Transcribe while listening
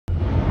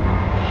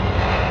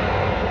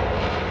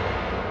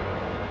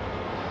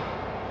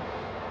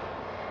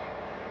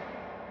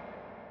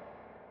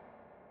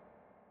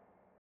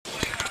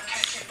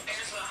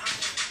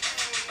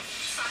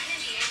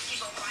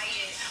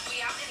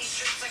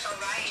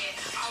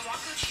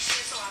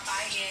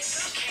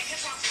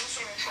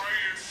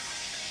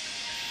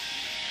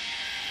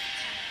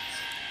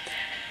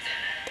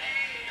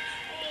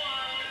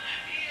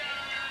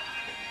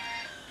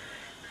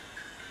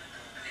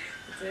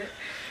It.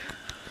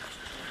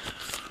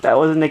 That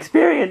was an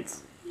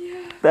experience.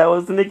 Yeah. That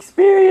was an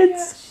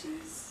experience. Yeah,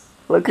 she's...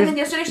 Look. And then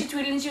yesterday she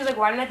tweeted and she was like,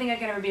 "Why did I think I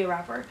could ever be a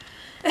rapper?"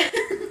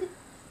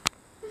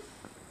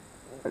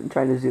 I'm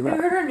trying to zoom out.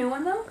 Have you heard her new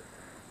one though?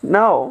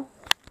 No.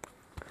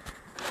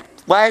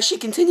 Why is she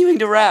continuing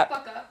to rap?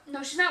 Fuck up.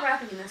 No, she's not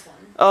rapping in this one.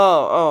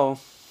 Oh.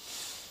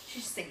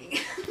 She's singing.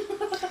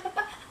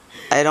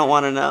 I don't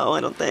want to know.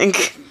 I don't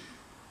think.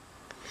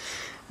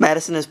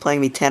 Madison is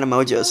playing me Tana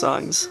Mojo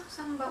songs.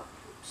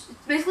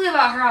 It's basically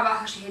about her, about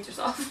how she hates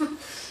herself.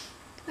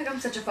 Like, I'm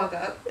such a fuck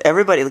up.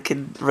 Everybody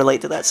could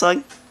relate to that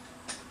song.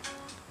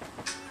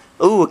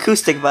 Ooh,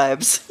 acoustic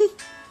vibes.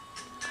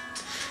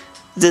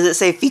 Does it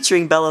say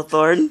featuring Bella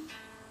Thorne?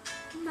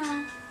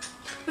 No.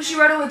 But she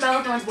wrote it with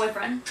Bella Thorne's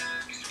boyfriend.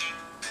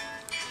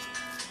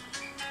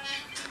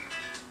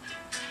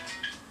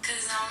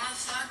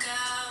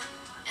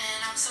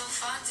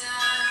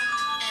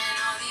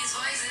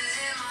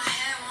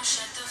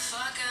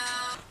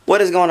 What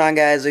is going on,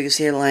 guys? Lucas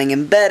here, laying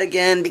in bed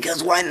again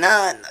because why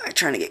not? I'm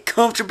trying to get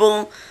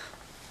comfortable.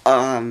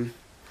 Yeah,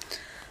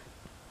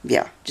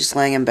 just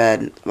laying in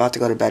bed, about to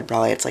go to bed.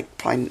 Probably it's like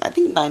I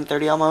think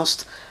 9:30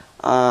 almost.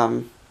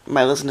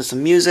 Might listen to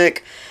some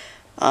music.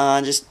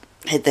 Just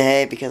hit the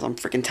hay because I'm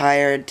freaking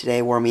tired.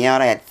 Today wore me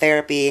out. I had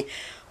therapy,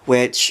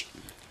 which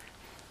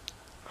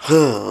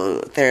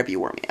therapy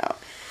wore me out.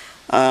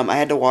 I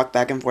had to walk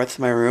back and forth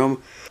to my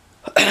room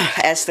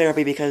as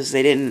therapy because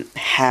they didn't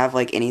have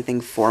like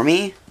anything for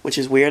me, which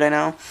is weird, I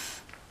know.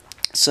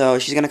 So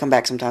she's gonna come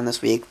back sometime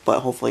this week,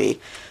 but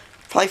hopefully,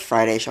 probably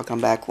Friday she'll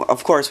come back.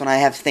 Of course, when I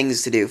have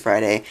things to do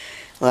Friday,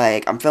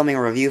 like I'm filming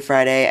a review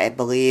Friday, I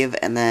believe,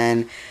 and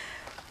then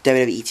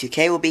WWE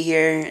 2K will be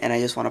here, and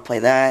I just want to play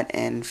that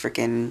and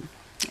freaking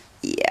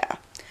yeah.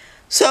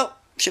 So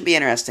should be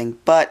interesting,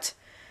 but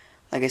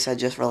like I said,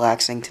 just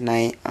relaxing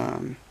tonight.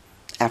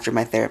 After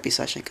my therapy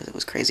session because it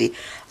was crazy.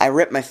 I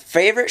ripped my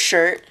favorite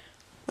shirt.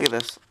 Look at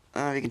this. I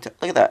don't know if you can tell.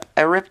 Look at that.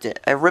 I ripped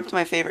it. I ripped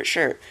my favorite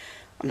shirt.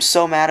 I'm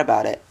so mad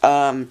about it. So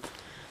I'm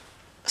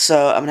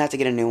gonna have to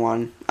get a new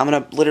one. I'm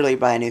gonna literally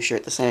buy a new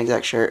shirt, the same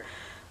exact shirt.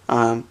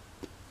 And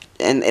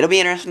it'll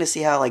be interesting to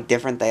see how like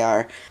different they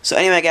are. So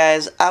anyway,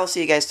 guys, I will see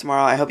you guys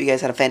tomorrow. I hope you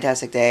guys had a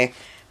fantastic day.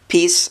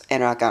 Peace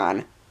and rock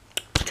on.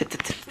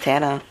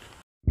 Tana.